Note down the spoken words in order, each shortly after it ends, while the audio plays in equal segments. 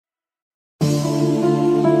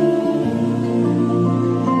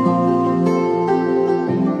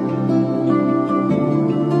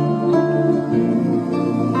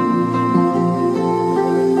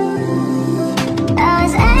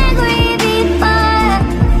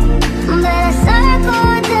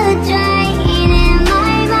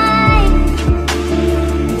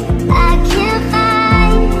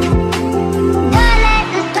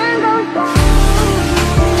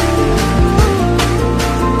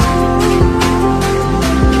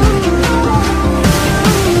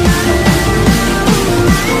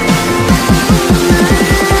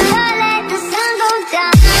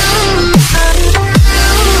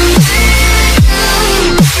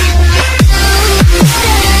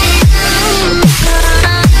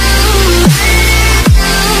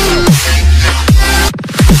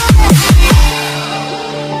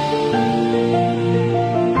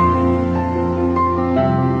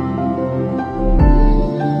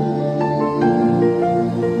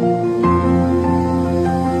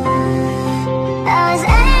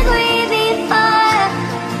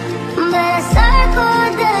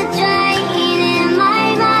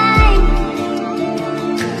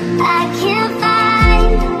I can't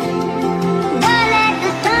find. Don't let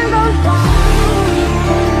the sun go down.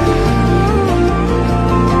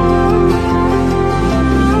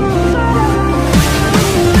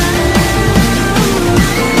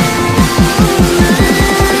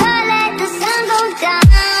 Don't let the sun go down.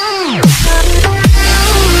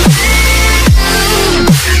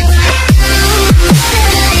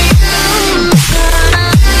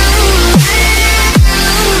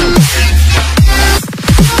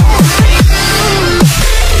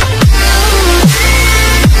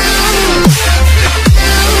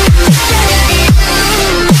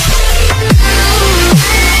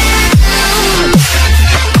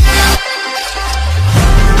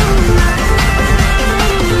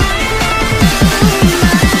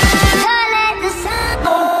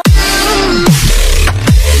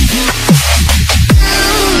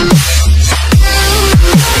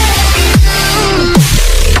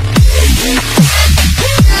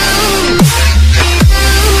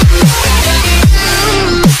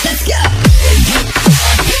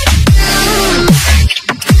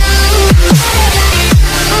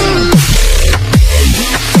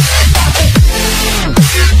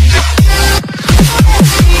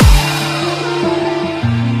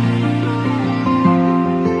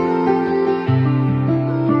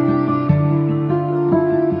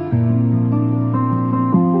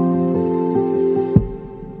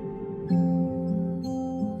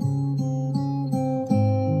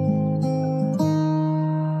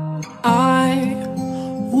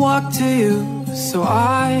 Walk to you so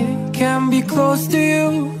I can be close to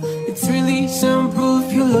you. It's really simple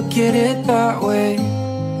if you look at it that way.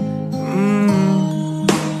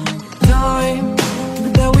 Time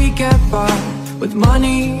that we get by with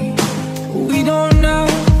money we don't know.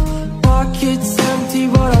 Pockets empty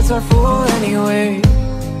but hearts are full anyway.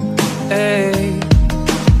 Hey.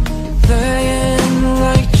 Playing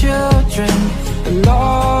like children and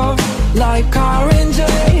love like R&J.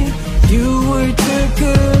 You were too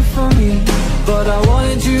good for me, but I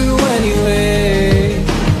wanted you anyway.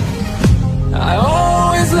 I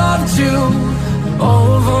always loved you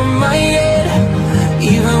over my head,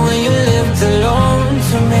 even when you lived alone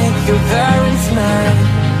to make your parents mad.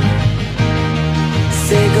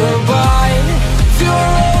 Say goodbye to your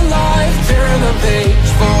old life, turn the page,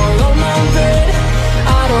 follow my bed.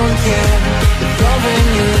 I don't care if loving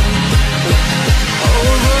you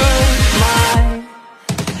over my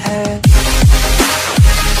head.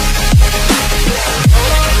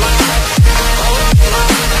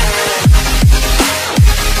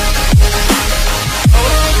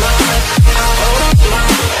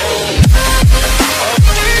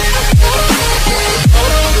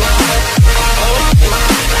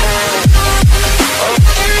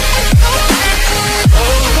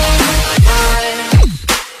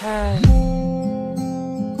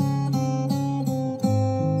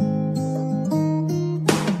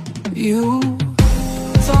 You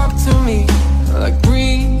talk to me like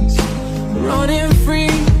breeze, running free,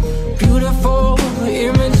 beautiful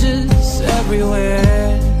images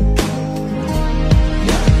everywhere.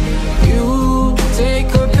 You take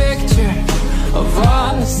a picture of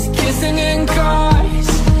us kissing in cars,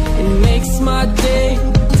 it makes my day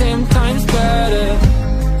 10 times better.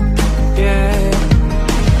 Yeah,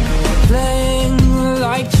 playing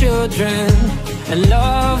like children and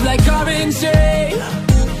love like R&J.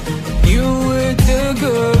 You were too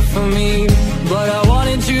good for me, but I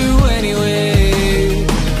wanted you anyway.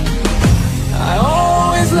 I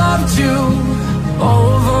always loved you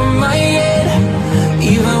over my head,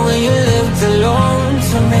 even when you lived alone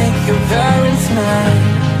to make your parents mad.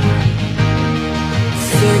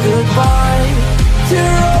 Say goodbye to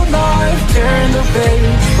your old life, turn the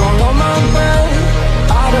page, follow my bed.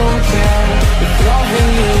 I don't care if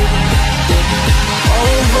loving you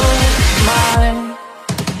over my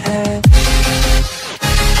head.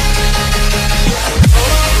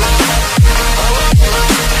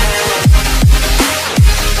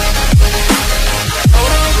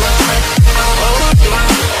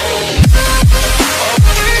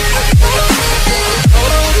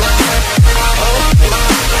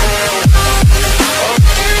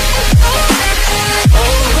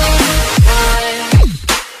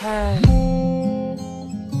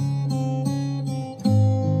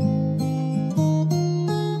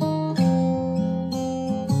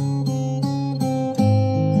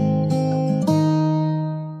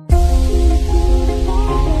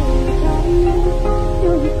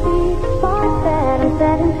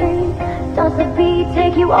 Does the beat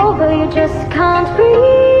take you over? You just can't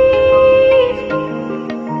breathe.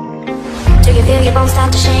 Do you feel your bones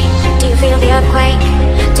start to shake? Do you feel the earthquake?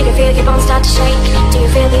 Do you feel your bones start to shake? Do you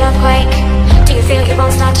feel the earthquake? Do you feel your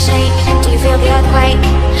bones start to shake? Do you feel the earthquake?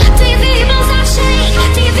 Do you feel your bones start to shake?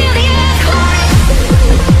 Do you feel the earthquake?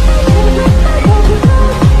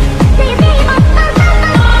 Do you feel your bones start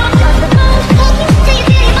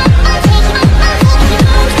to shake? Do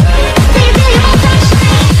you feel your bones start to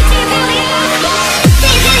shake?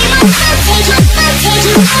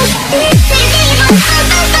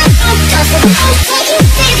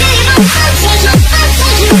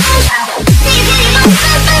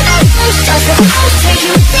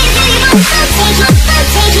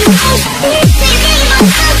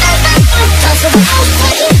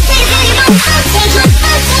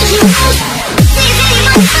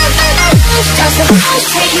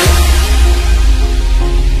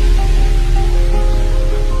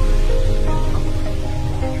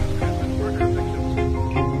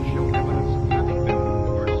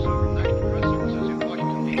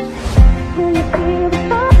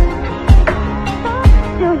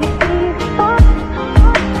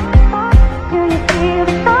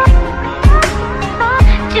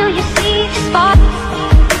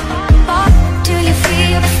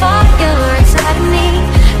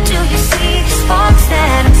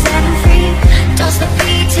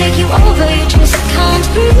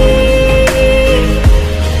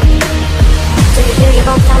 Do you feel your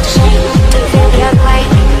bones start to shake? Do you feel the earthquake?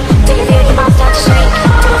 Do you feel your bones start to shake?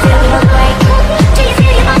 Do you feel your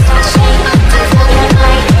bones start to shake?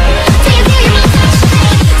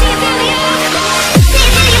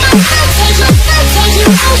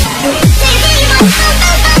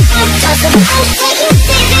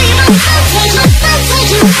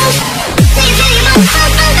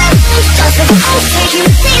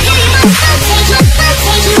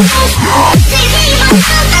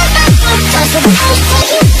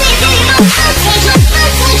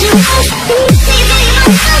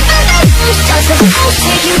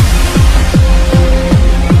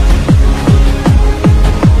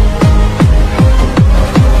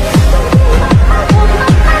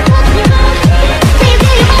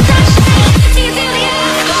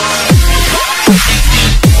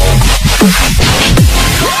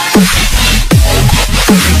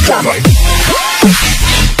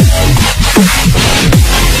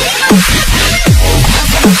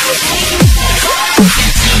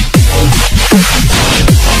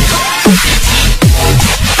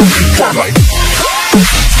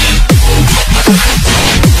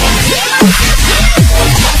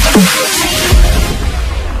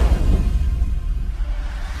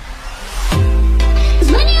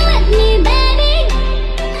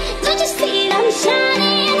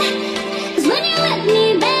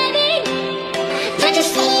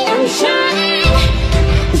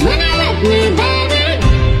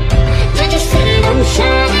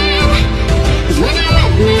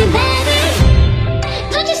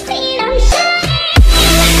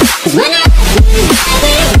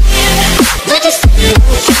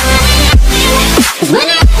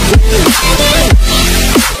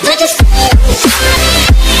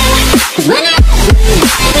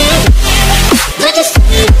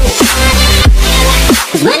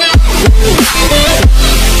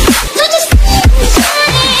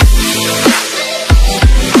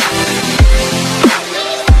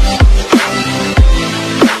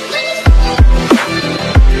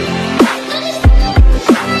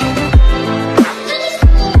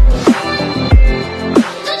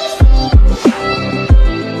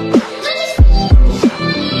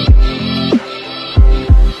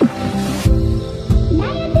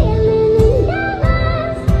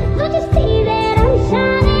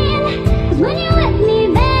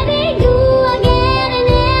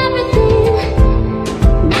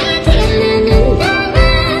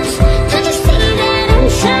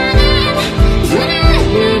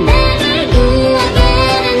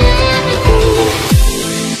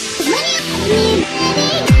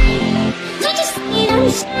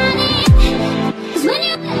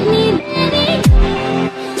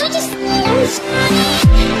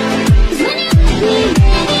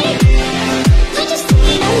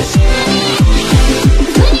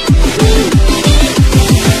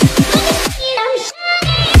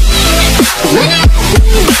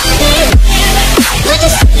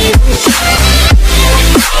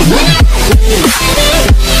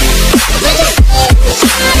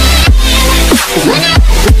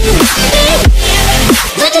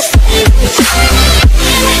 Let us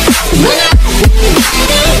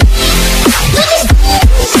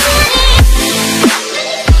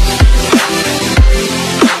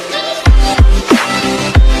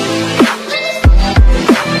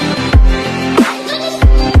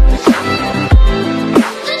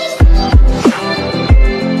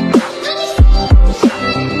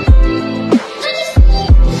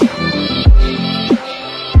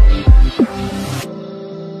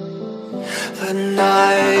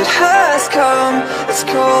has come, it's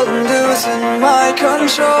cold and losing my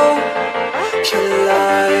control. Your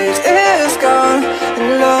light is gone,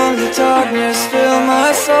 and lonely darkness fill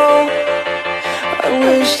my soul. I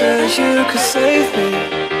wish that you could save me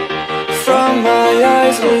from my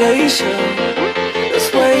isolation. It's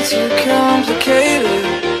way too complicated.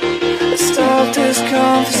 Let's stop this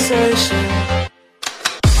conversation.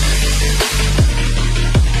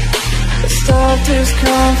 Let's stop this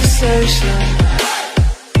conversation.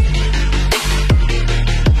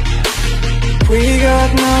 We got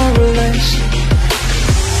no relation.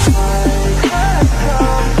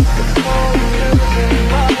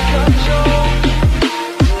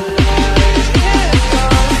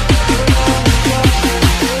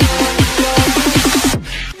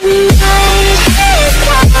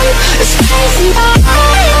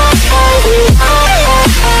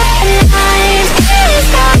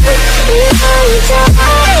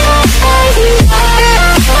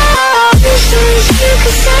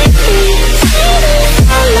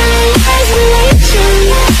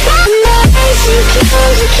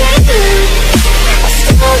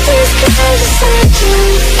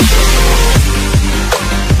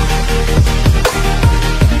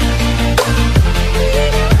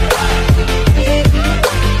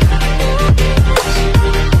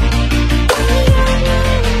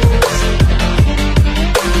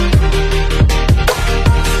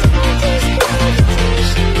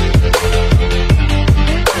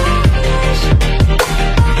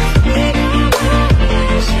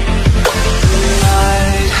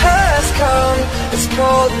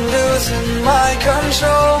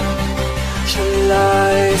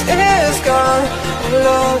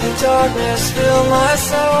 Darkness fill my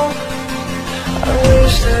soul. I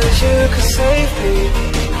wish that you could save me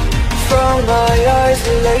from my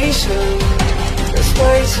isolation. It's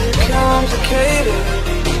way too complicated.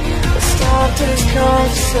 Let's stop this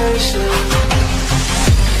conversation.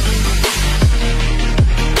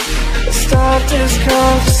 Let's stop this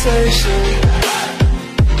conversation.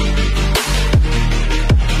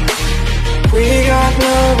 We got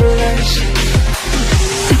no relation.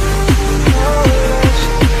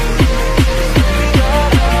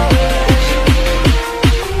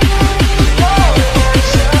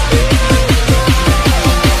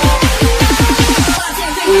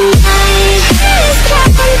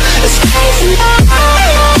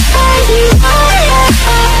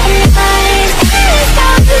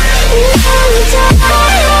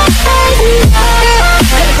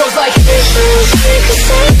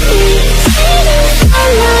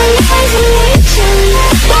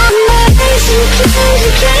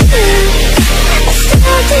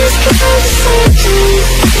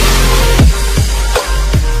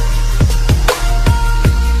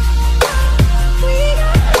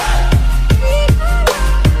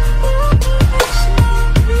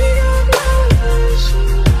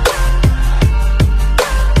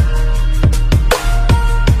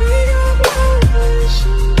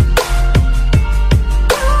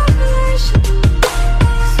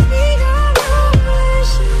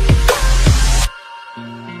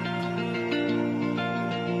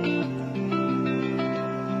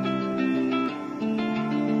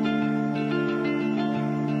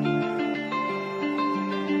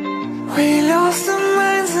 We lost our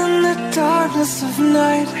minds in the darkness of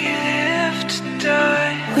night. We live to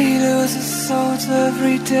die. We lose our souls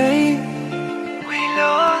every day. We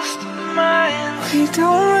lost our minds. We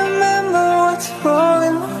don't remember what's wrong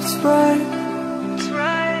and what's right. What's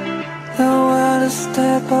right. The world is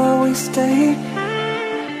dead but we stay.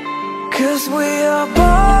 'Cause we are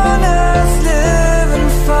born as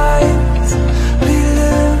living fights. We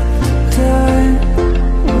live to die.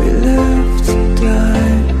 We live to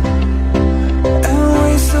die.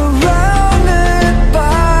 Surrounded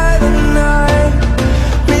by the night,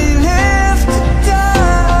 we live to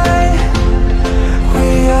die. We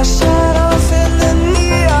are shadows in the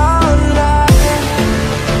neon light.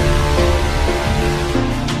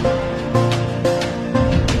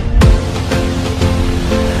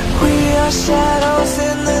 We are shadows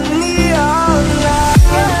in the neon light.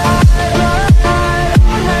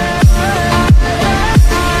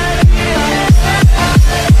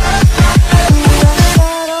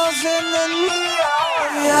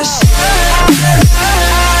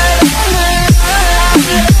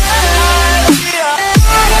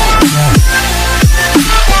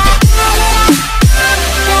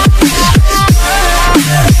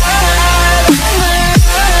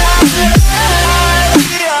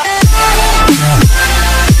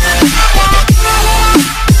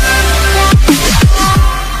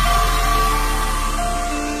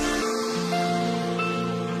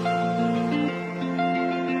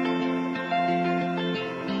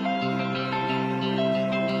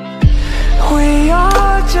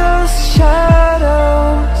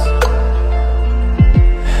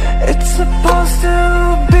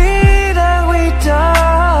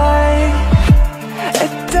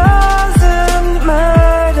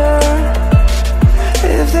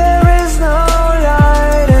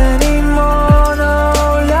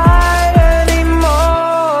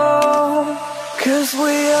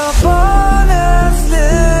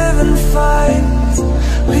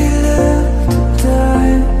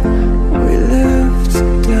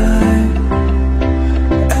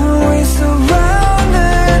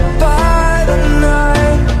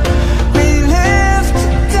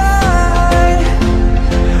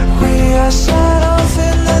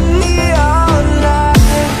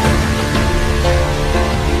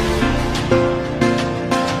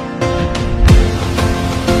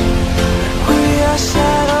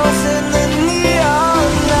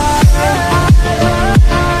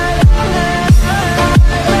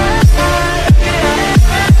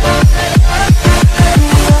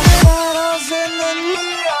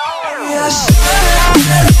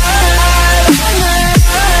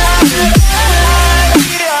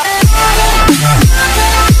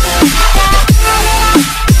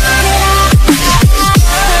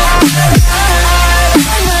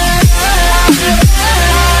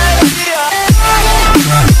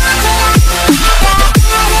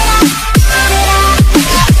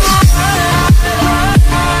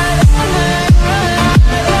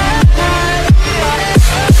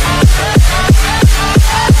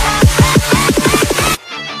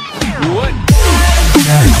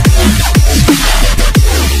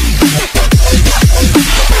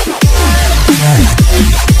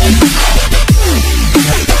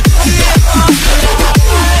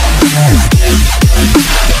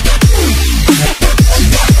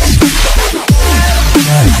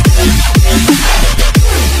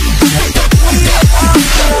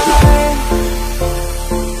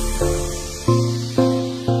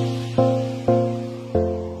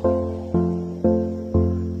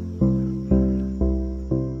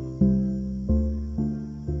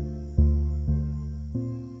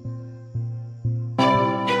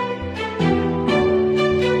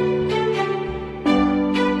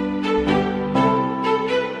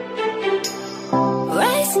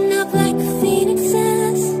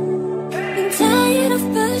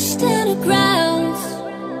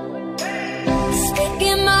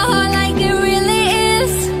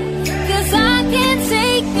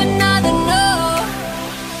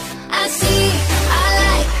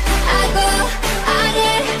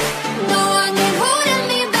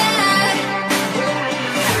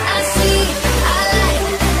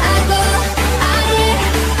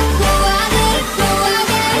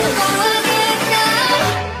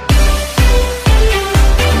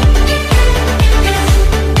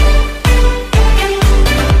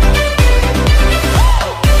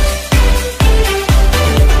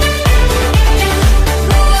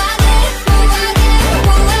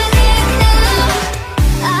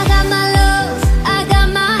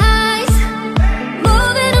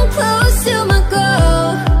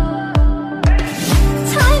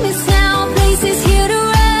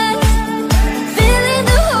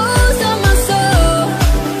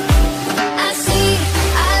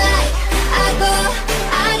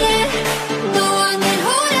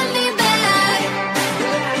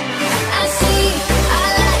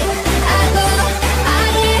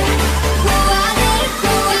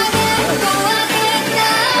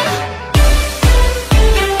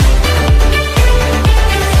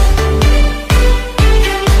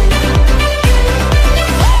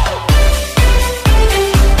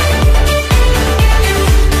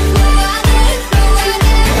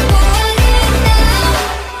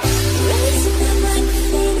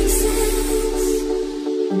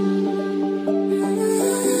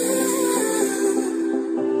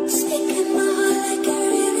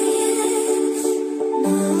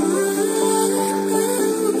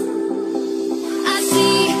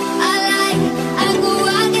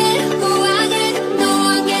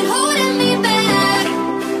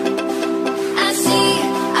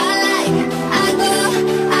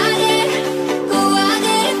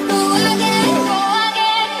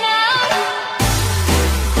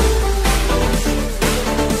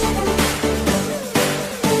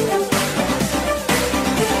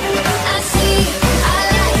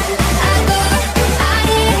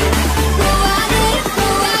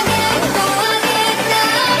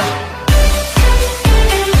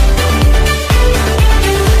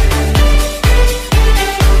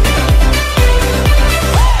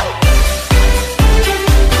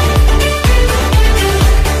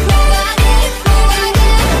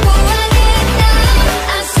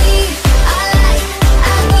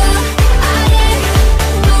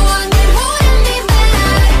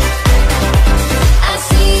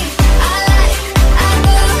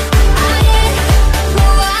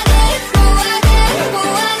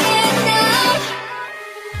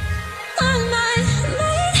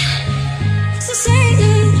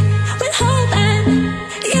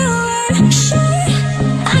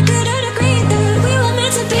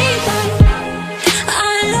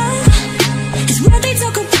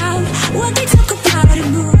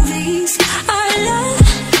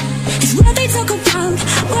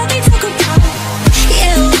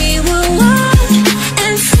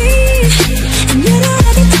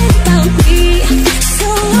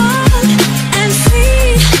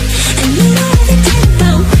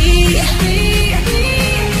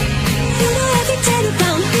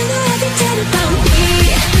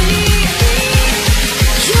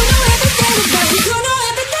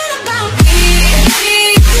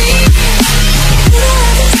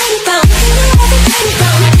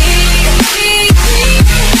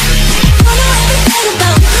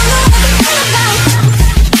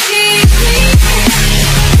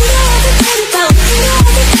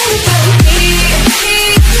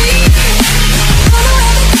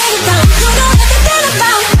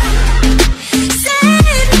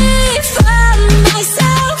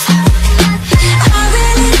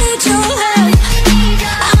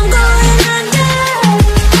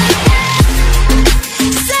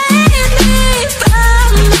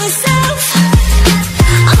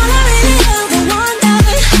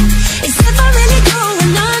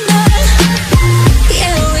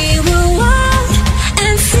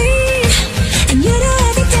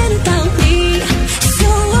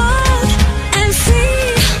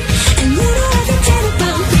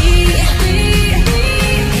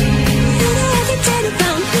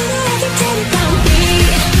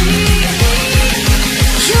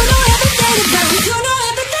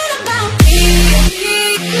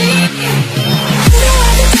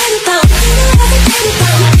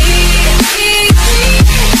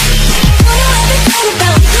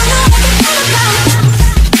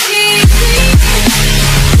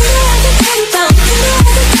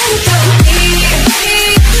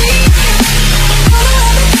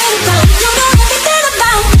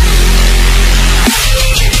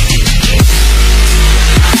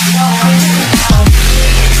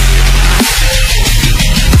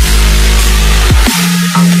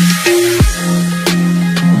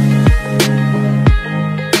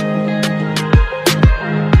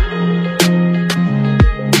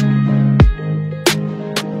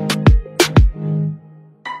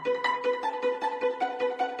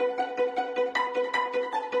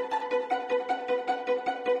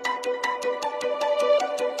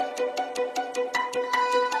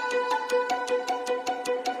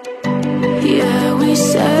 Yeah, we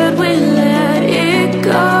said we let it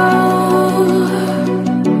go,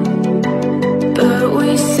 but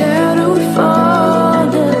we settled for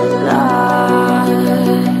the last.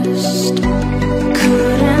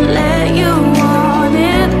 Couldn't let you want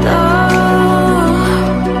it though.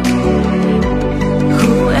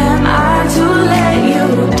 Who am I to let you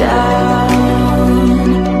down?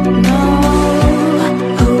 No,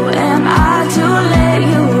 who am I to let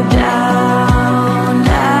you down,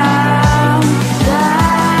 down,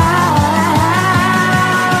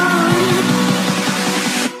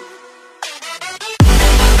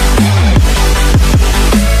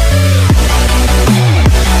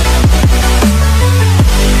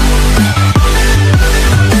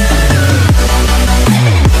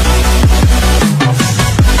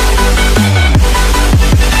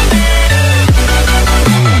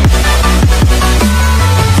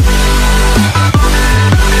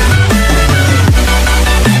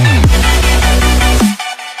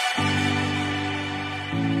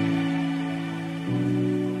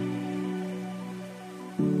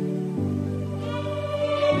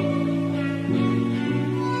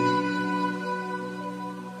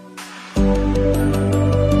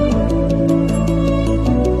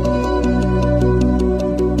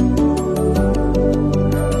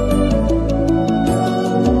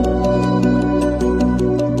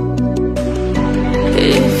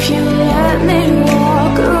 if you let me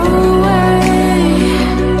walk away,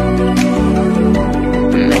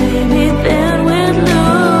 maybe then we'd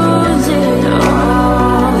lose it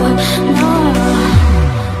all. No.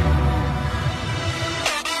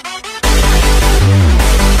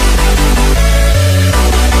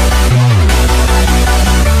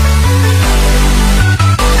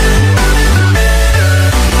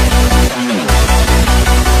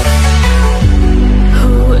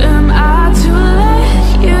 Who am I to let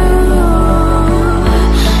you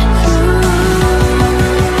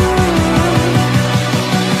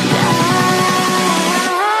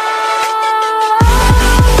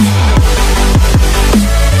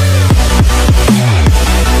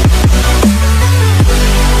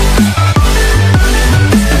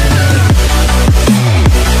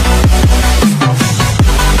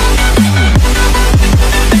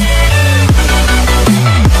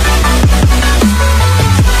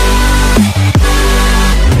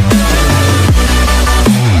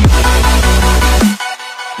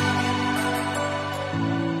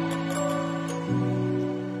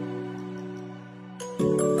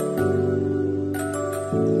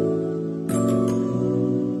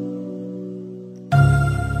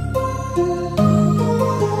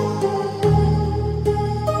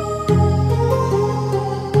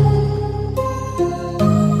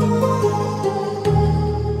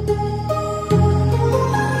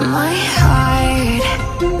My heart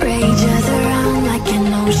rages around like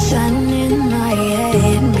an ocean in my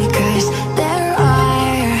head, because there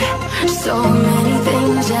are so many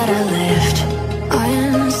things that I left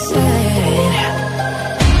unsaid.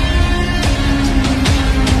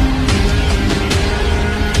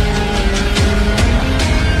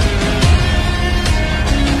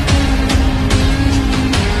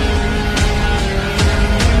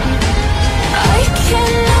 I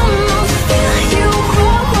can almost feel you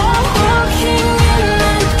walking in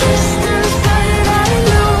the distance, but I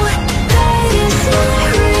know that it's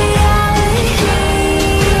not reality.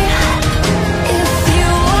 If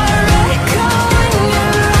you are echoing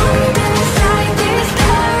around inside these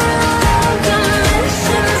parallel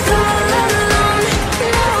dimensions all alone,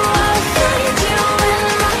 now I'll find you in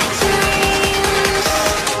my dreams.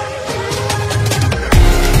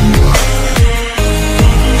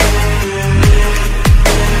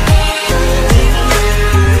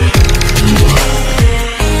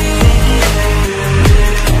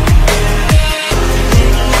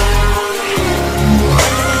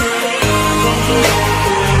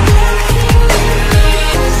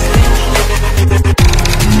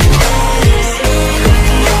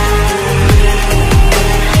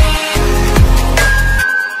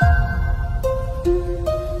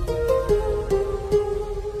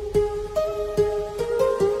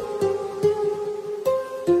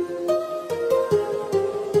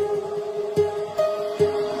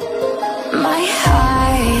 My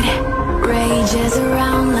heart rages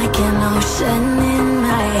around like an ocean in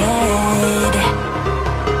my head.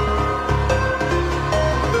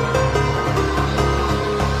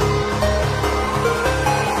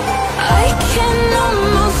 I can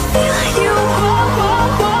almost feel you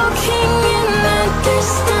walking in the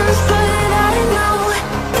distance, but I know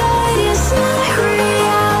that it's not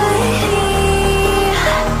reality.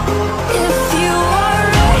 If you are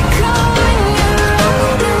echoing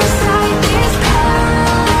around inside these parallel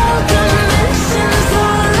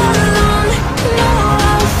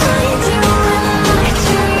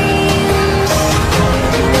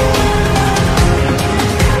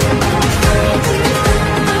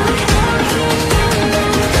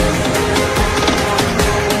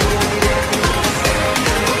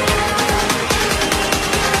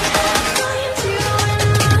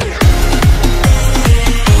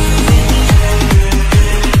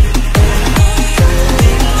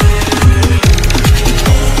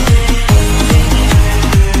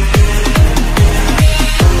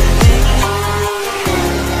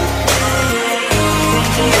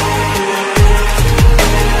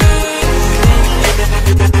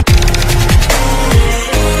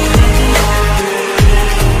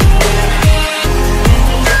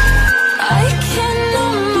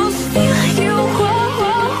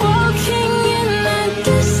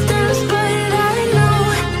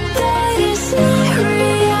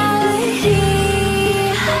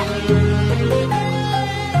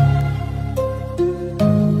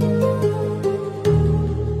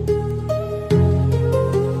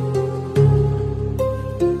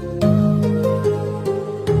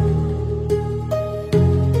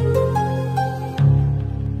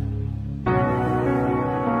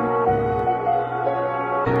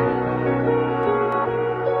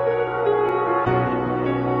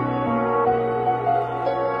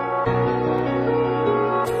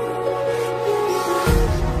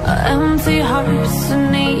Empty hearts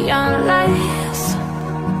and neon lights,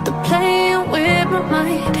 they're playing with my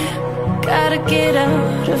mind. Gotta get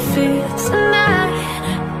out of here tonight.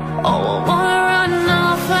 Oh, I wanna run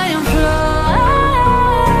off and fly,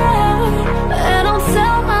 and I'll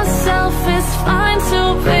tell myself it's fine to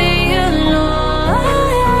be alone,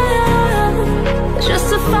 just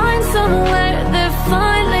to find somewhere that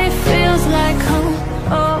finally feels like home.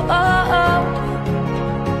 Oh, oh, oh.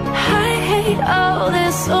 I hate all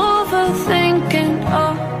this overthinking.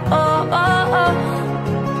 Oh, oh, oh, oh.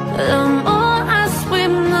 The more I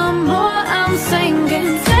swim, the more I'm sinking.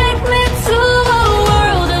 Take me to a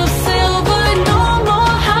world of silver, no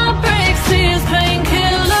more heartbreaks, tears,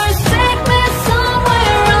 painkillers. Take me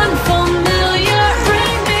somewhere unfamiliar,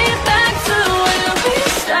 bring me back to where we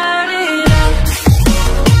started out.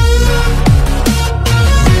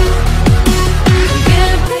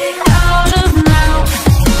 Get me out of now,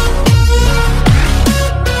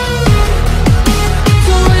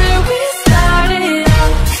 to where we started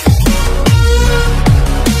out.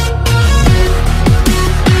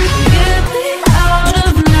 Get me out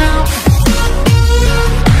of now,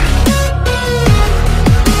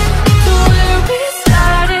 to where we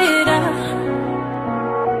started out.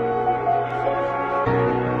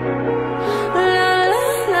 La la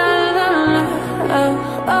la la la, oh,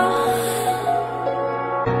 oh.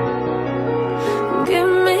 Get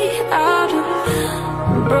me out of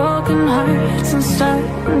broken hearts and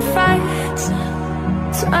starting fights,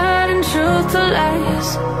 turning truth to lies.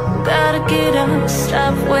 Gotta get up,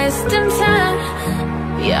 stop wasting time.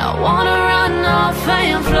 Yeah, I wanna run off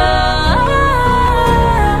and fly,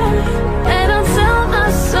 and I'll tell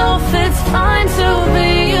myself it's fine to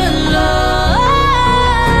be alone,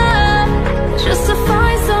 just to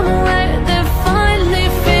find somewhere that finally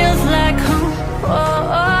feels like home.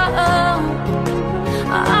 Oh, oh, oh.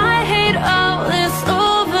 I hate all this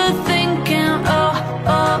overthinking. Oh,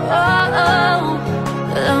 oh, oh, oh.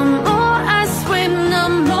 The more I swim, the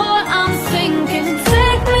more I'm sinking.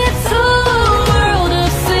 Take me to a world of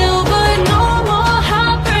silver, no more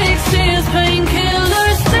heartbreaks, tears,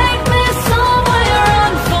 painkillers. Take me somewhere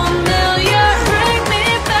unfamiliar, bring me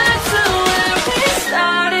back to where we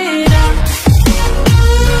started out.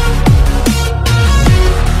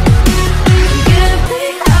 Get me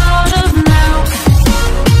out of now,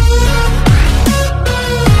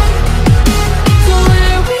 to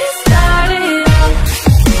where we started out.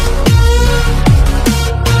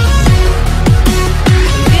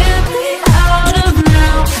 Get me out of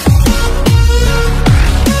now,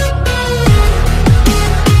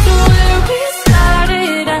 to where we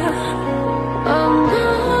started out. Oh no,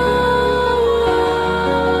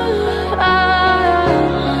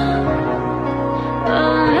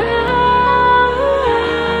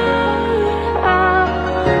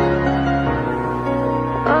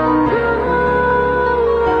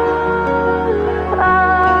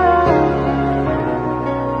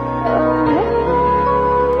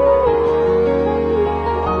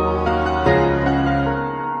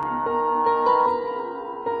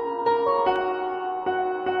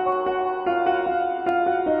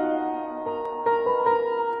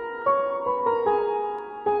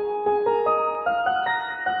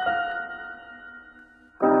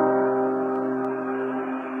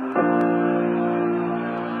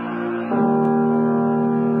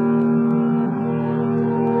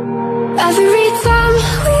 every time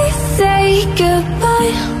we say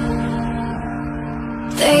goodbye,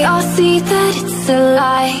 they all see that it's a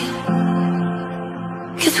lie.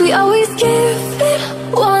 'Cause we always give it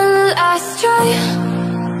one last try.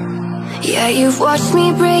 Yeah, you've watched me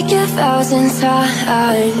break 1,000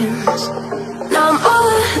 times. Now I'm all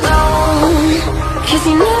alone, 'cause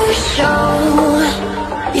you never show.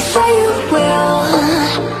 You say you will,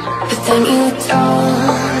 but then you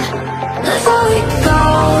don't. That's how it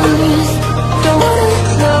goes. Don't wanna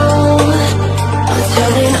know. I'm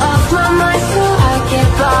turning off my mind so I get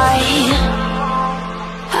by.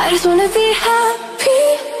 I just wanna be happy,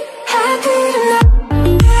 happy tonight.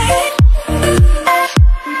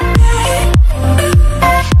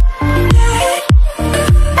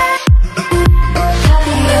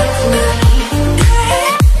 Happier tonight.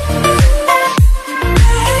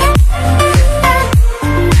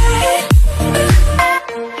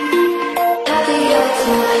 Happier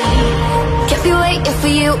tonight. Can't be waiting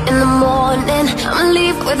for you in the morning. I'ma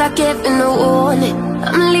leave without giving a warning.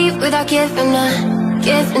 I'ma leave without giving a.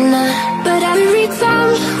 But every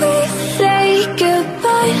time we say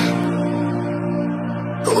goodbye,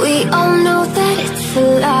 we all know that it's a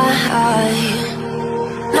lie.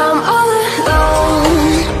 Now I'm all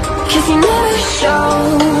alone, 'cause you never show.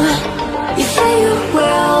 You say you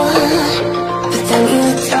will, but then you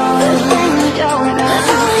don't.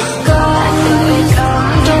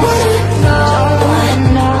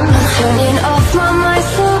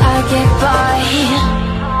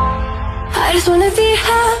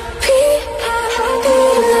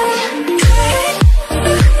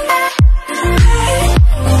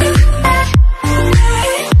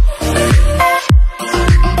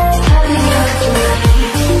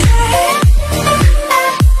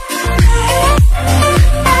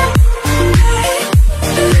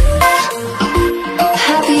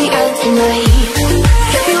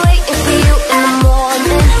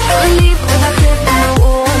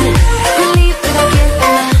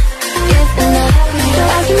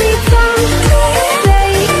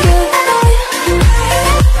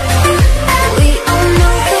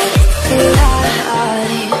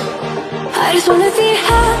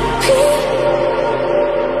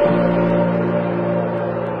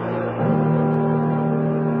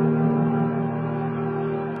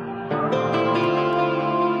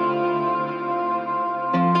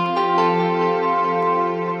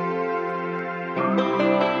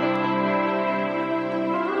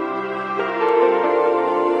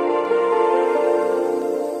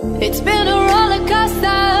 It's been a roller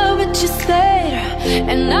coaster, but you stayed.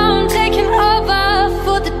 And now I'm taking over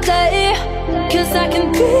for the day. Cause I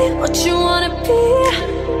can be what you wanna be.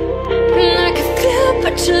 And I can feel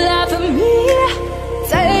but you lie for me.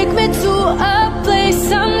 Take me to a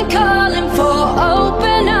place I'm calling for.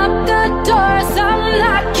 Open up the doors I'm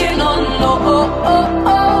knocking on.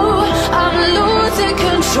 I'm losing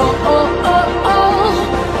control.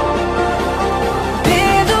 Be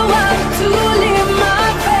the one to leave my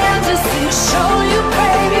fantasy. Show you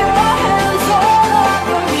crave your hands all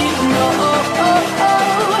over me. No,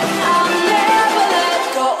 I'll never let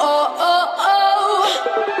go.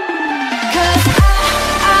 Cause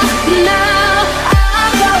now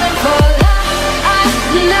I'm falling for love.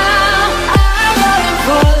 Now I'm falling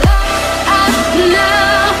for love.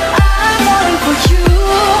 Now I'm falling for you.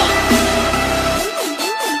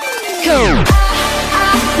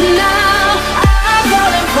 Now I'm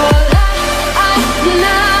falling for love.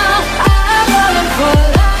 Now I'm falling for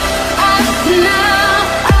love. Now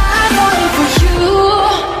I'm falling for you.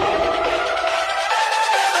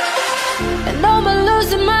 And I'm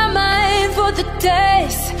losing my mind for the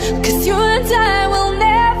days. Cause you and I will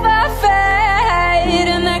never fade.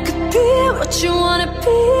 And I could be what you wanna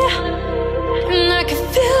be. And I can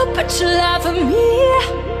feel but you lie for me.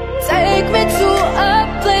 Take me to a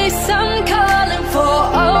place I'm calling for.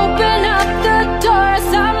 Open up the doors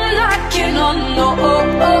I'm knocking on.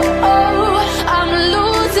 I'm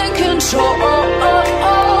losing control.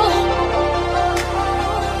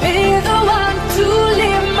 Be the one to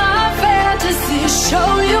leave my fantasy.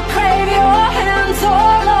 Show you crave your hands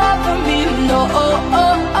all over me. No,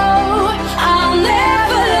 I'll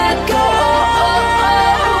never let go.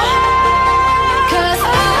 Cause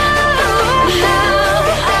now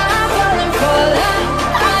I'm falling for love.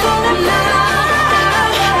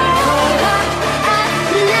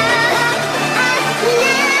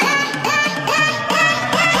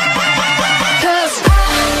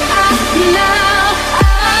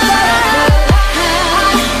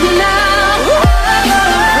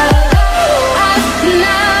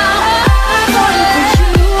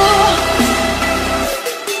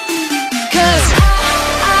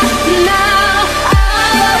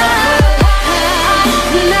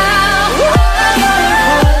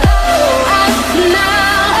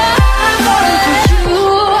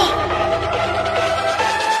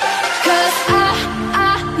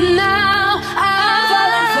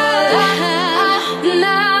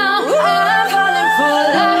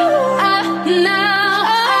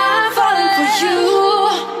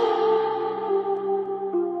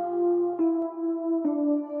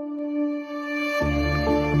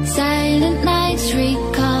 Silent nights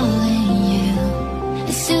recalling you,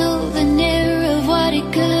 a souvenir of what it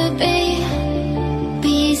could be.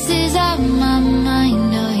 Pieces of my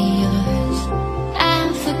mind are yours. I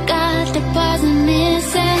forgot the parts I'm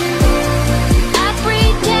missing. I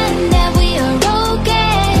pretend that we are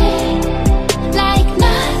okay, like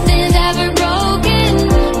nothing's ever broken.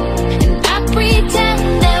 And I pretend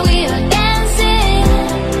that we are dancing,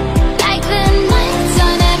 like the nights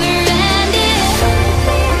are never ending.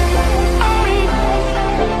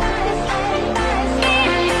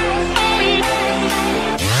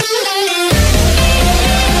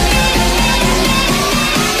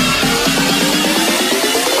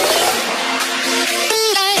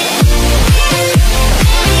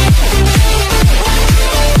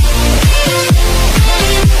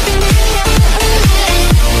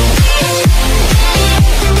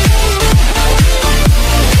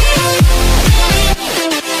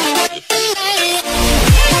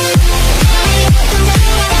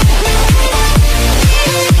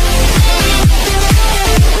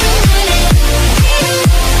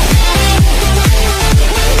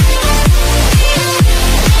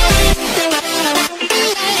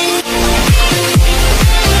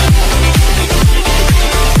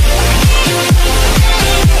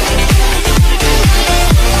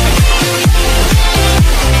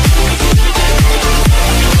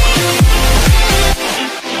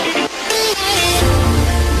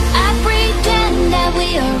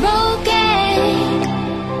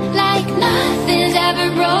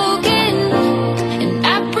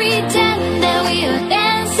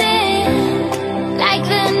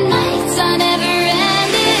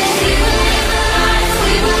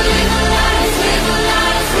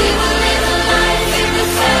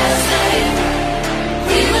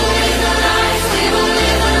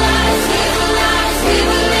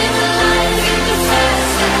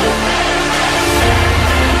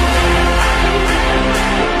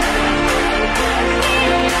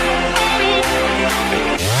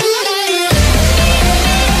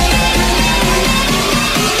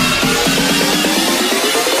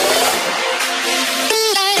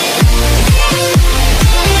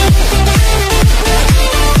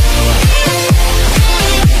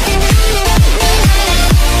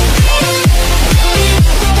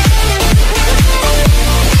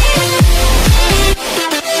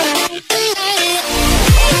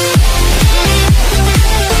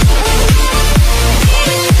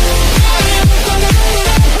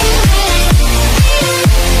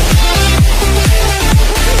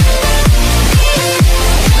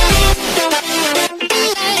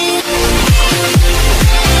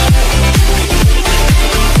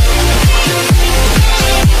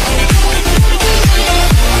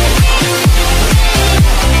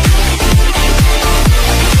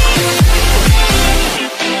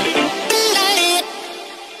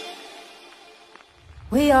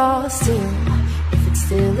 all steal if it's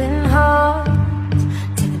stealing hearts,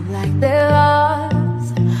 take them like they're ours,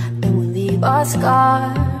 then we leave our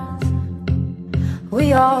scars.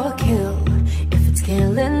 We all kill if it's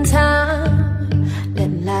killing time,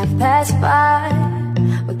 letting life pass by,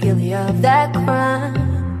 we're guilty of that crime.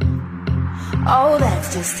 Oh,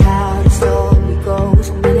 that's just how the story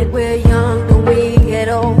goes. One minute we're young, then we get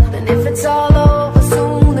old, and if it's all over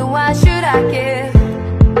soon, then why should I care?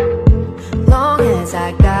 Long as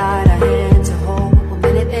I got a hand to hold, 1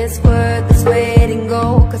 minute is worth this waiting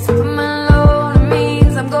go. Cause if I'm alone, it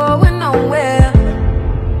means I'm going nowhere.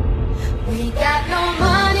 We got no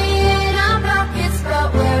money in our pockets, but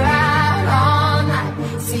we're out all night.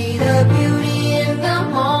 See the beauty in the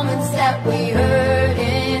moments that we hurt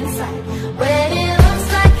inside. When it looks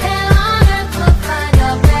like hell on earth, we'll find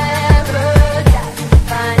a paradise.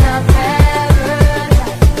 Find a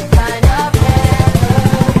paradise. Find a paradise.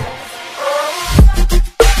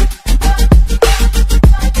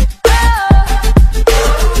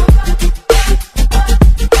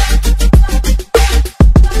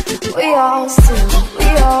 We all steal, we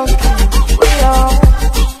all kill, we all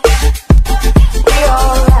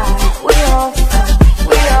lie, we all fall,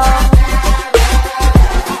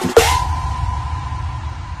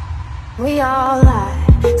 we all lie.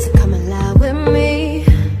 So come and lie with me,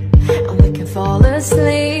 and we can fall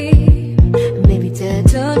asleep, and maybe dare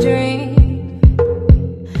to dream.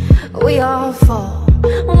 We all fall,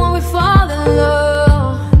 and when we fall in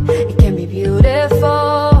love, it can be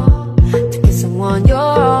beautiful to get someone you're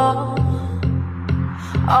all.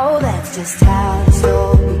 Oh, that's just how the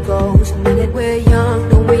story goes. 1 minute we're young,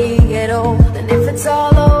 then we get old, and if it's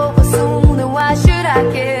all over soon, then why should I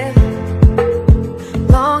care?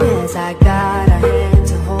 Long as I got a hand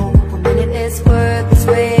to hold, 1 minute is worth this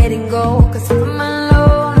waiting go. Cause if I'm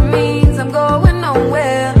alone, it means I'm going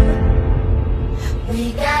nowhere.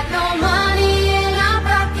 We got no money in our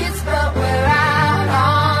pockets, but we're out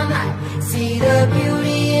all night. See the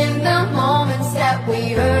beauty in the moments that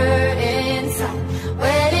we hurt inside.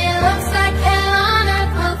 When it looks like hell on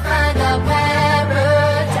earth, we'll find a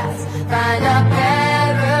paradise. Find a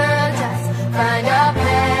paradise. Find a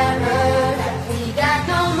paradise. We got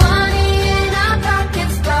no money in our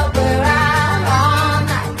pockets, but we're out all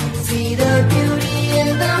night. See the beauty in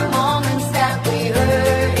the moments that we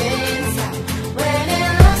hurt inside. When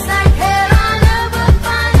it looks like hell on earth, we'll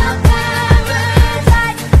find a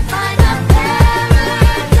paradise. Find a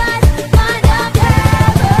paradise. Find a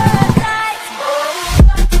paradise.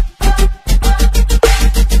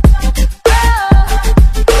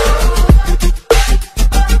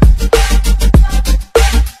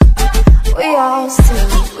 We all steal,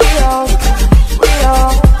 we all kill,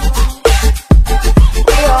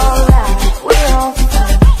 we all lie, we all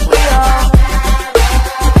fall, we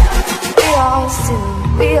all steal,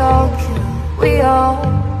 we all kill, we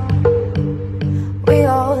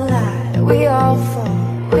all lie, we all fall,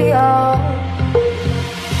 we all.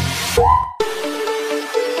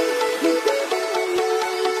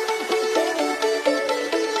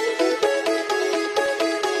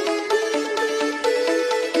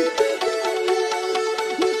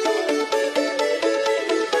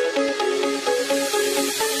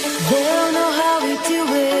 They don't know how we do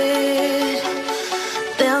it,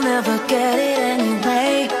 they'll never get it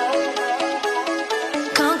anyway.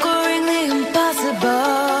 Conquering the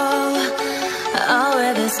impossible, I'll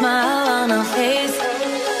wear the smile on our face.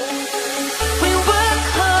 We work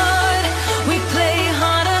hard, we play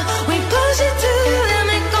harder, we push it to the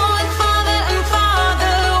limit, going farther and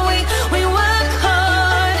farther. We work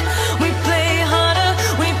hard, we play harder,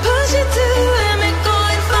 we push it to the limit,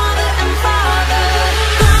 going farther and farther.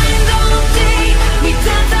 Grind all day, we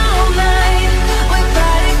dance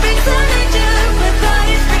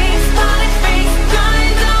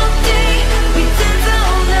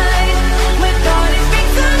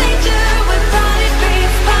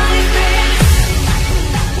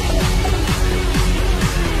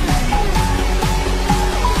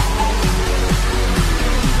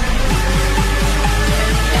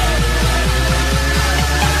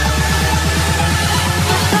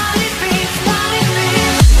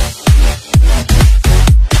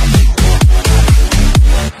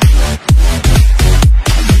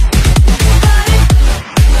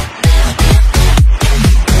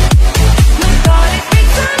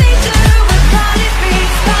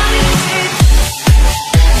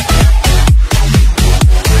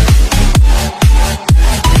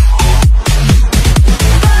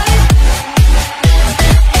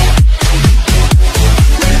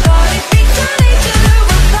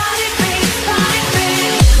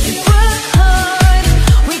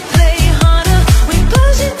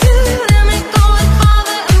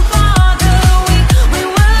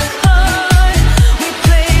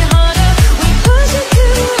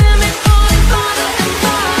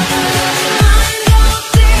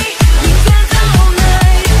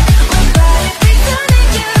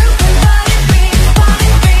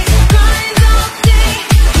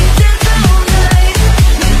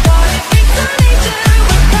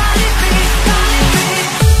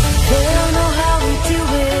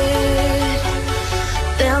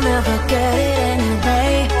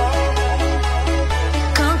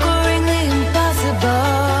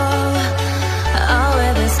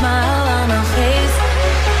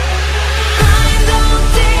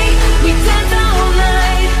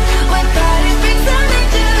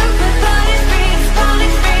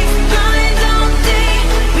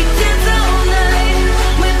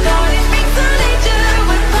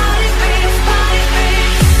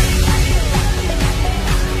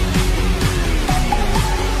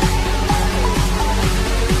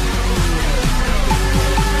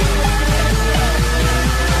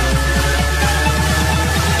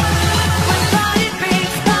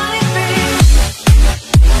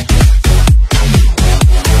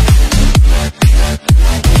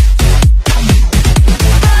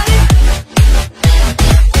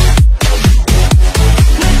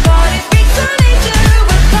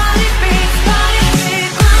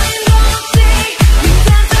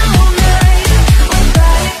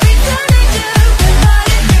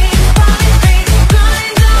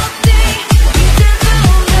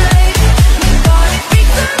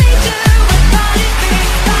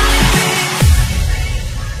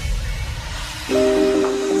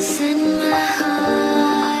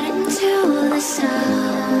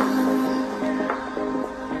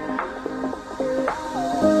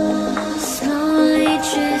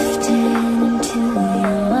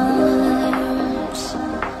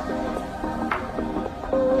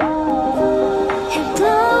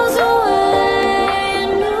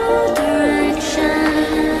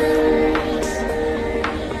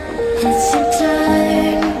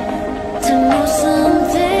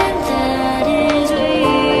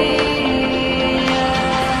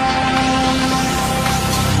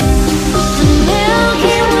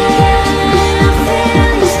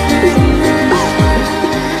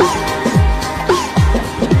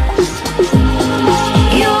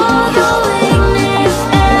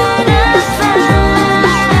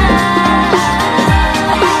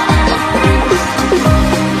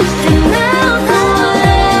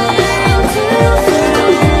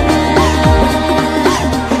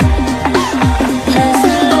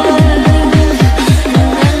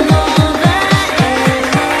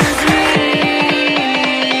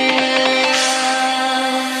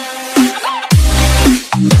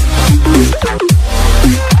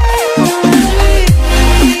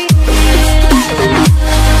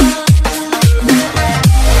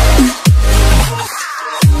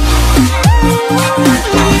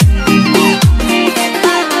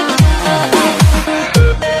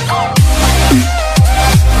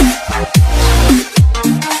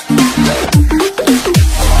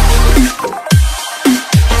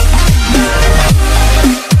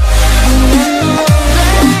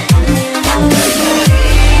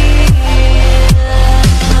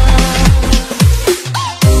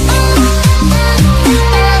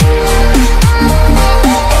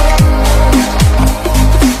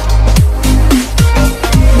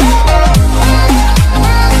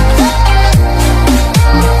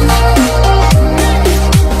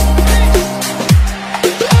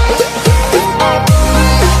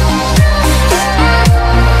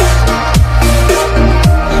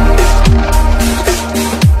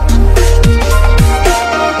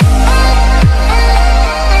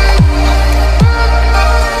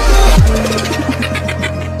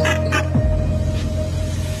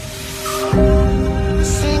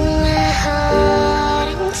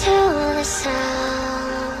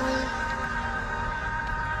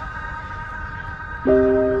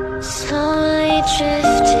slowly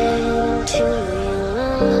drifting into your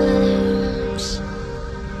arms.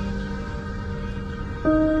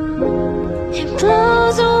 It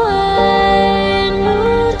blows away in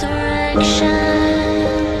new directions.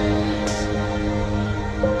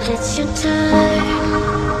 It's your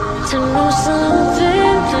time to know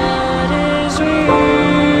something that is real.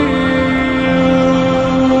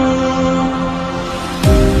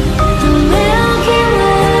 The Milky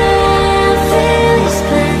Way feels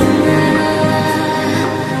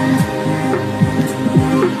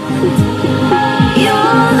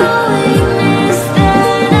you're the weakness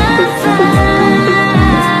that I find,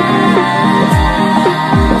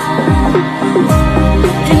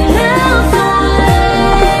 and melt away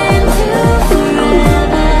into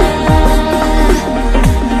forever.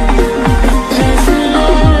 Lesson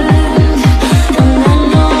learned, and I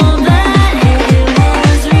know that it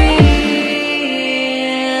was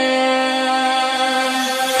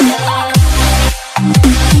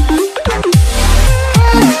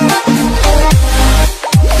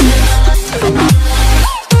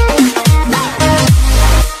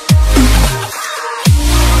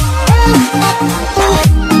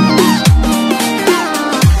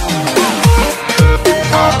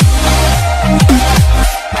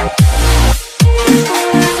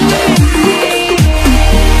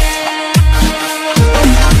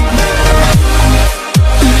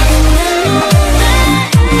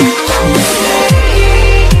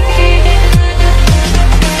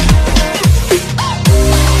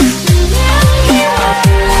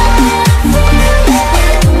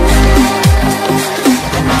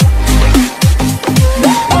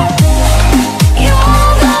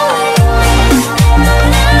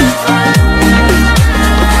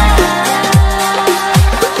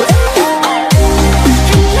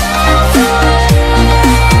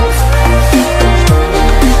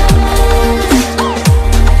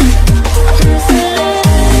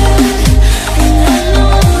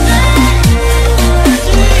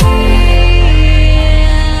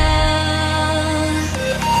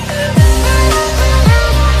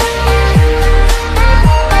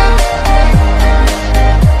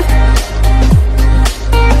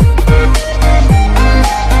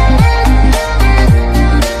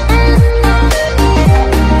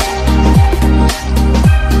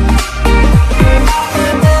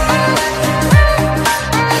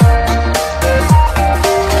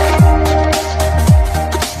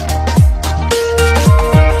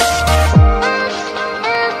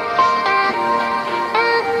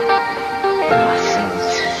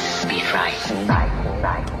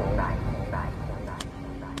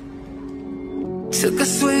Took a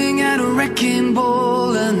swing at a wrecking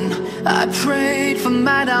ball and I prayed for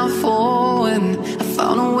my downfall, and I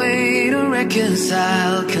found a way to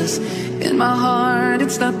reconcile, 'cause in my heart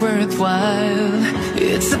it's not worthwhile.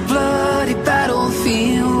 It's a bloody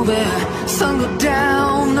battlefield where some go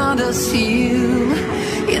down, others heal.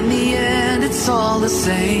 In the end it's all the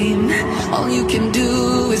same. All you can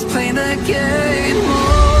do is play the game.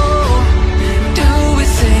 Oh, do we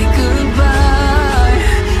say goodbye?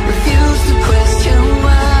 Refuse to question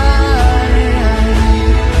why.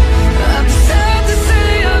 I'm sad to say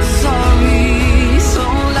I'm sorry, so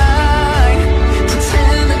lie.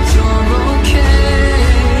 Pretend that you're okay.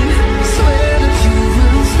 Swear that you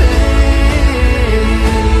will stay.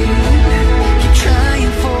 Keep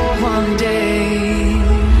trying for one day.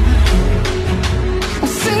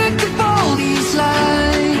 I'm sick of all these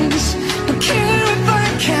lies. Don't care if I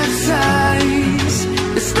capsize.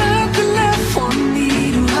 There's nothing left for me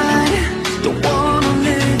to hide. Don't wanna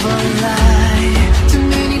live a lie. Too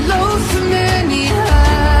many lows, too many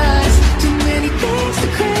highs. Too many things to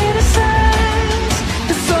criticize.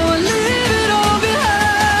 And so I leave it all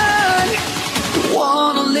behind. Don't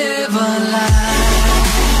wanna live a lie.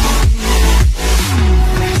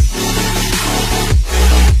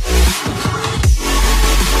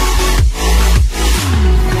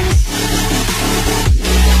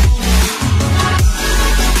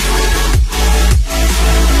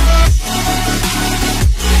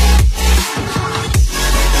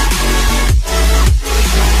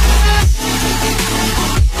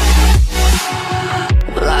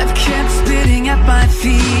 Life kept spitting at my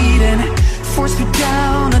feet and forced me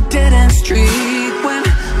down a dead-end street, when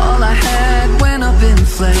all I had went up in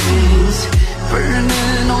flames,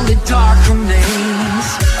 burning only dark remains.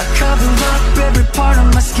 I covered up every part of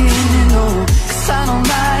my skin, oh, 'cause I don't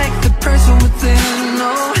like the person within.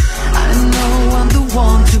 Oh, I know I'm the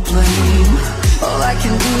one to blame. All I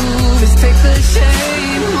can do is take the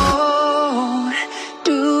shame. Oh,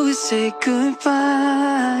 do we say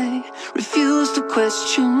goodbye? Refuse to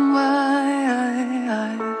question why.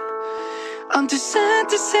 I'm too sad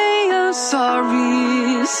to say I'm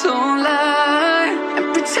sorry, so lie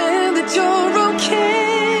and pretend that you're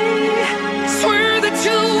okay. Swear that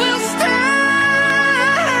you will stay.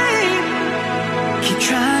 Keep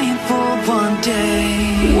trying for one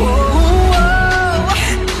day. Whoa,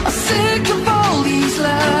 I'm sick of all these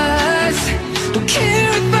lies. Don't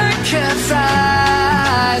care if I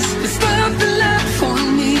capsize. There's nothing left for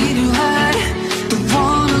me to hide. Don't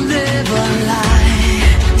wanna live a lie.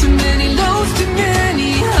 Too many lows, too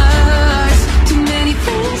many highs, too many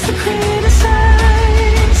things to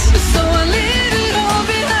criticize. So I leave it all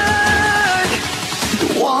behind.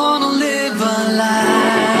 Don't wanna live a lie.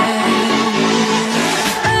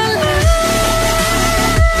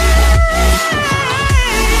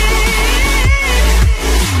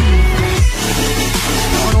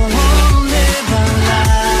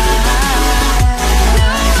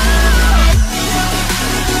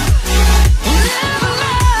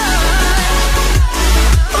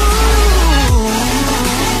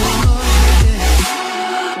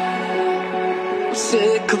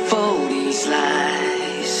 Sick of all these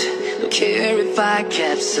lies. Don't care if I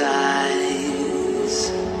capsize.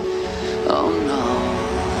 Oh no.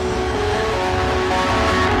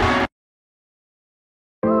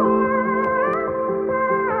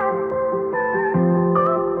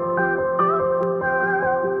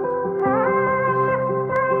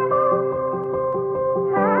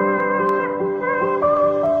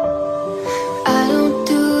 I don't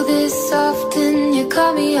do this often, you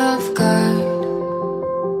caught me off guard.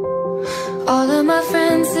 All of my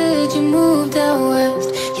friends said you moved out west.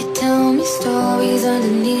 You tell me stories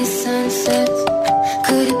underneath sunsets.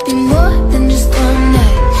 Could it be more than just one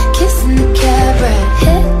night? Kissing the cab ride,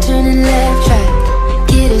 head turning left, right.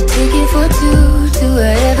 Get a ticket for two to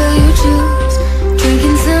wherever you choose.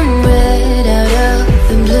 Drinking some red out of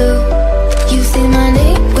the blue. You say my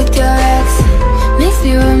name with your accent, makes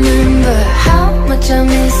me remember how much I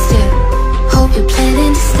missed you. Hope you're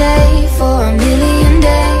planning to stay for a million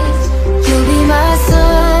days. You'll be my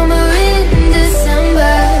summer in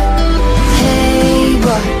December. Hey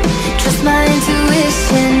boy, trust my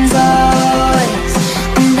intuitions always.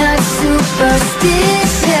 I'm not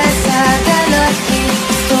superstitious, I got lucky.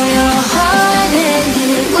 Stole your heart and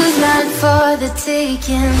it was mine for the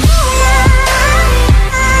taking.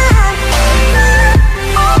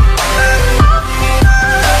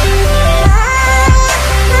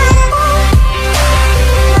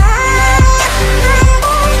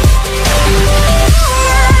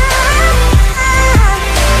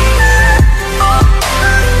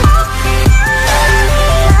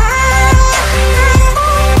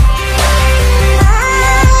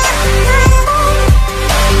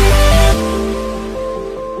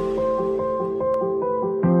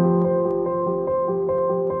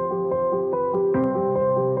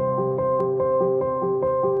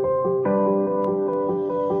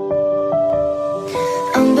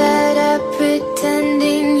 I'm bad at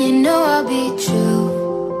pretending, you know I'll be true.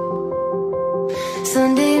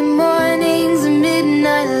 Sunday mornings and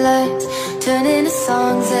midnight lights turn into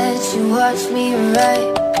songs that you watch me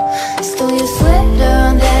write. Stole your sweater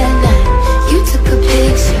on that night. You took a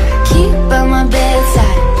picture, keep by my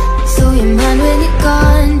bedside. So you're mine when you're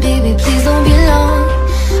gone, baby, please don't be long.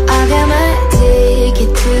 I got my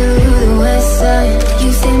ticket to the west side.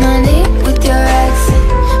 You say my name with your accent,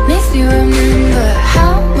 makes me remember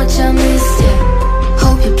how much I missed you.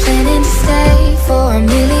 Hope you're planning to stay for a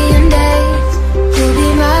million days. You'll be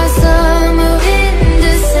my summer in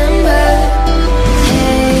December.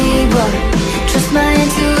 Hey boy, trust my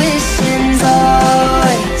intuitions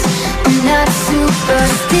always. I'm not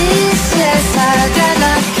superstitious, I got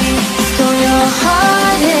lucky. Stole your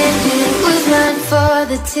heart and it was mine for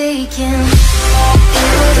the taking.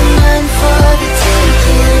 It was mine for the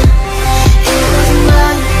taking. It was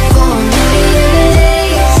mine for a million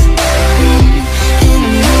days, in a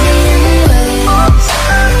million ways.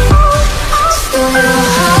 Stole your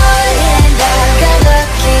heart and I got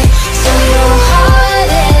lucky. Stole your heart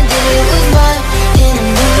and it was mine in a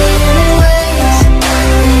million ways,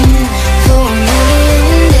 for a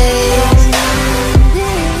million days.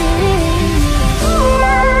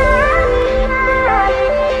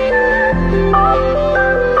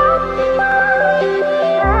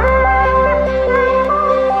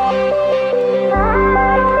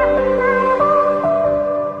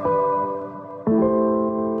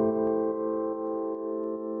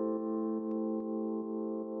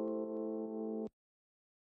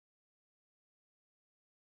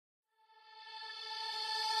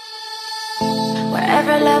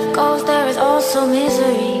 Wherever love goes, there is also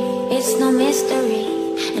misery. It's no mystery.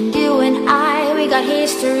 And you and I, we got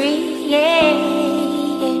history, yeah.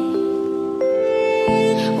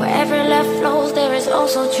 love flows, there is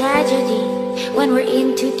also tragedy when we're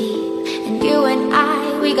in too deep. And you and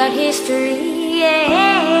I, we got history,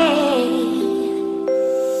 yeah.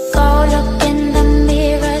 Go look in the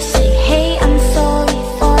mirror, say, hey, I'm sorry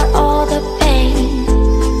for all the pain.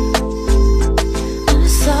 I'm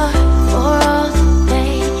sorry for all the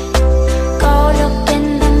pain. Go look in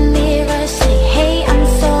the mirror, say, hey, I'm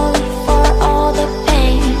sorry for all the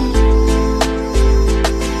pain.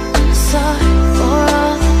 I'm sorry for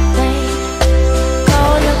all the pain. Go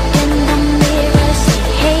look in the mirror, say,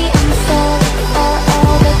 hey, I'm sorry for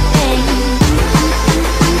all the pain.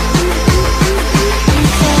 I'm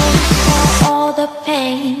sorry for all the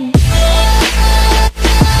pain.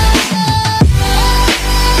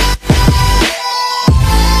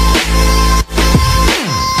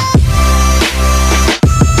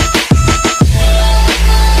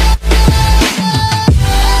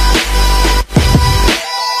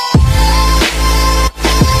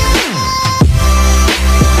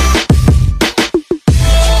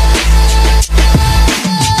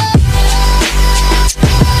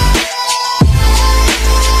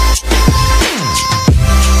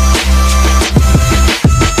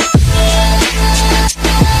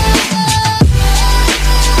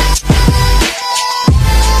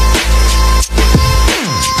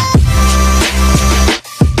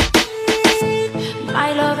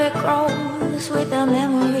 My love, it grows with the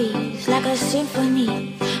memories like a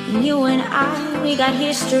symphony. And you and I, we got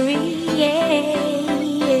history, yeah.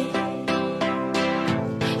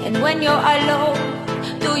 And when you're alone,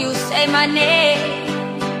 do you say my name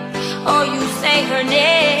or you say her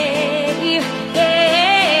name? Yeah.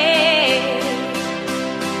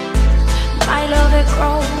 My love, it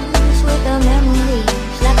grows with the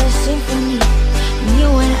memories like a symphony. And you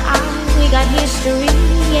and I, we got history,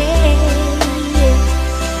 yeah.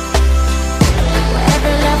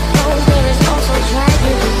 Wherever love goes, there is also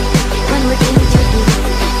tragedy when we're in too deep.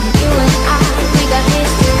 And you and I, we got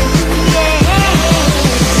history, yeah.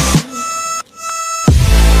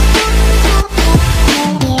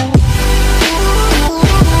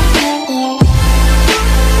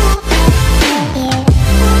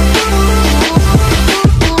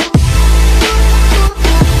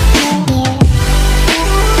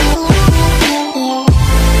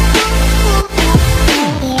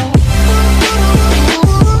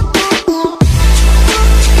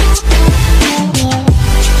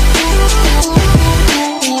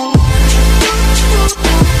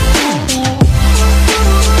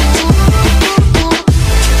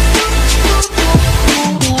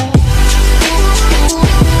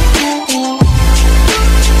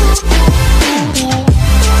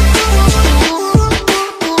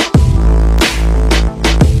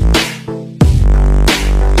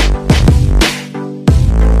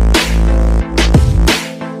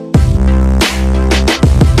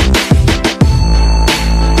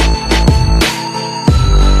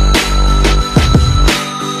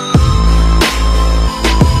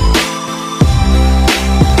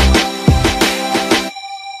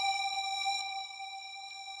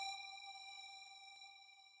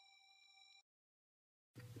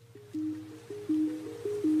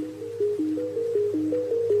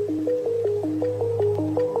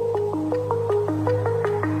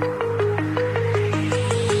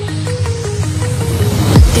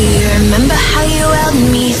 Remember how you held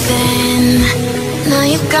me then? Now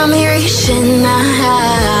you got me reaching out.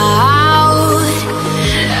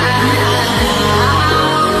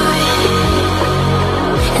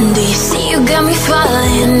 And do you see you got me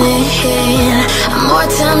falling in more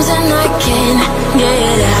times than I can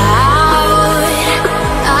get out.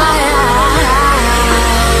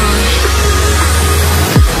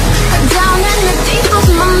 Down in the deep of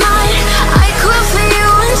my mind, I call for you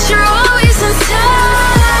and you're always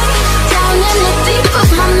inside. Down in the deep of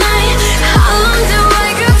my mind, how long do I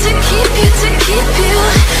got to keep you, to keep you?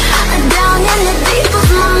 Down in the deep of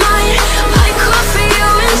my mind, I call for you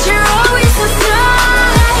and you're always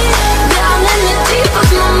inside. Down in the deep of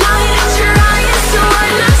my mind, trying so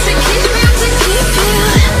hard not to keep you, to keep you.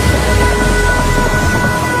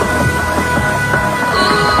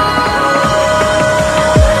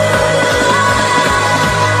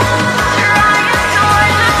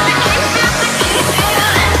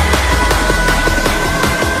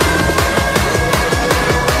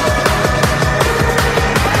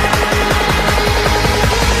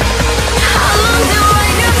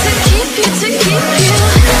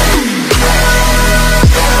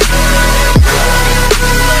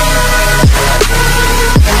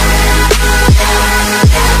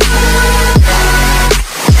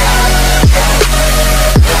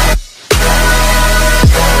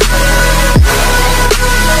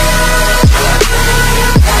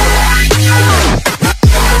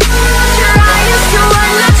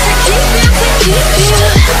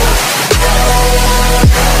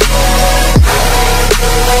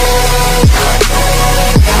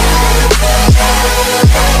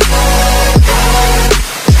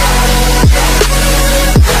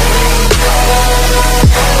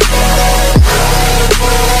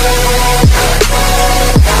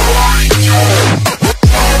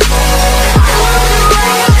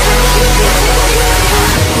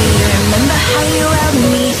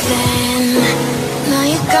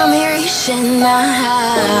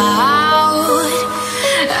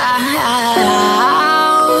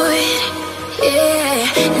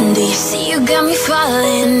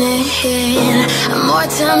 4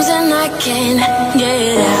 times and I can't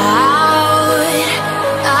get out.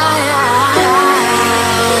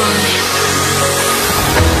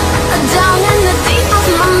 Down in the deep of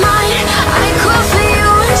my mind, I call for you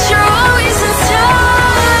and you're always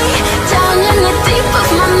inside. Down in the deep of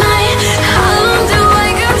my mind, how long do I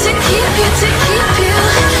got to keep you, to keep you?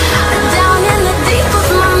 Down in the deep of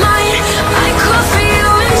my mind, I call for you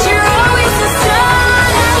and you're always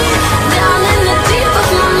inside. Down in the deep of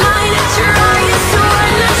my mind, trying so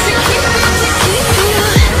hard not to keep you, to keep you.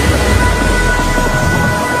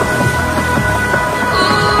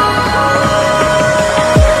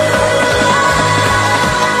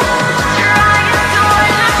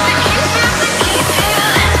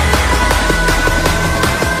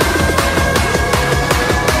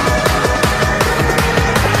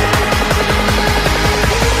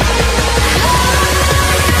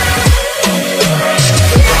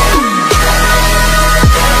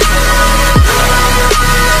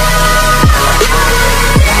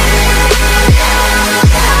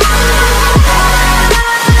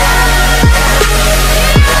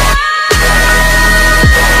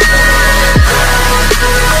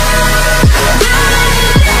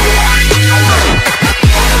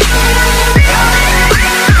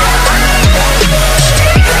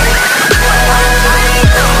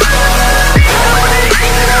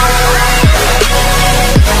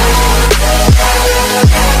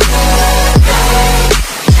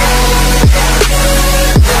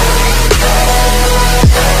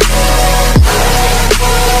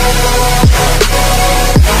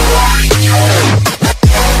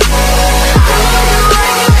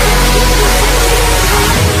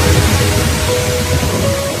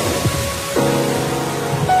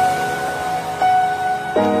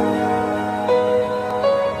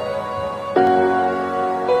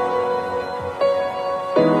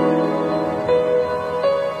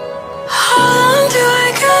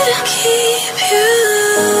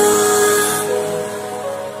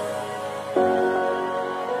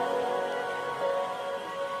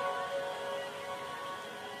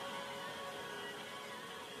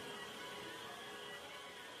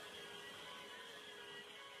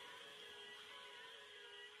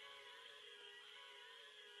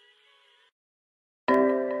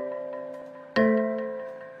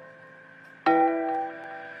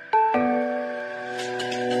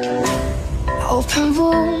 Open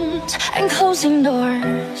wounds and closing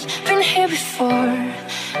doors. Been here before,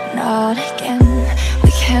 not again.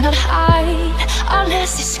 We cannot hide our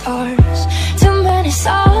nasty scars. Too many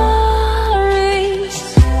sorries.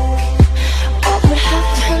 What would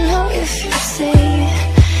happen now if you stay?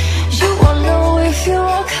 You won't know if you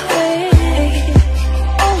walk away.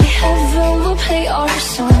 Only heaven will play our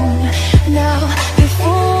song. Now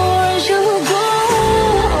before you go,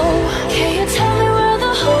 can you tell me where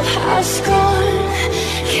the hope has gone?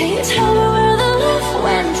 Can you tell me where the love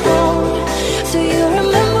went wrong? Do you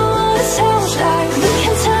remember what it sounds like? We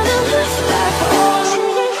can turn the love back on.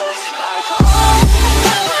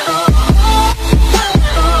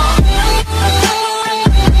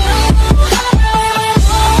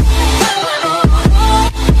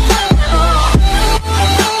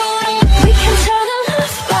 We can turn the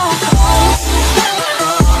love back on.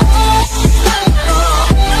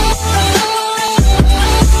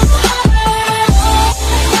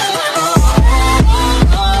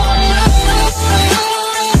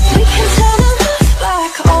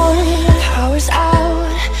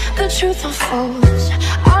 Truth unfolds,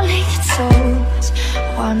 our naked souls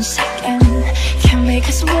once again can make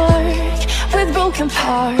us work with broken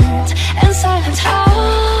parts and silent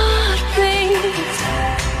heartbeats.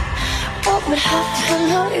 What would happen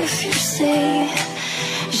now if you stay?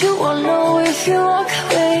 You won't know if you walk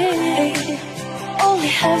away. Only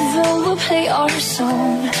heaven will play our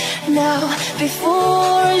song. Now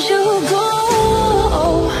before you go,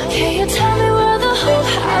 can you tell me where the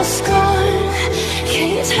hope has gone? Can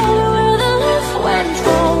you tell me where the love went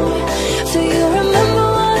wrong? Do you remember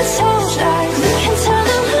what it sounds like? We can turn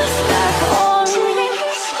the love back on.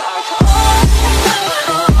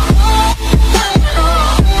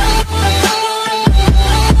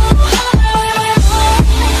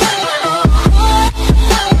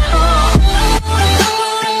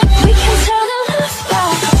 We can turn the love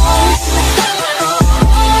back on.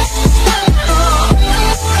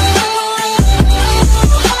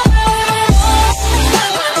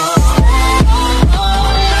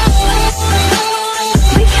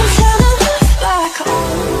 We can turn the love back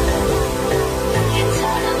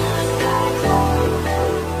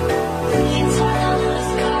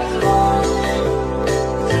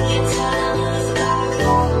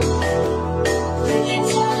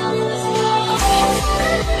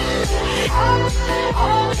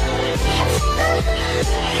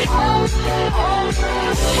Oh,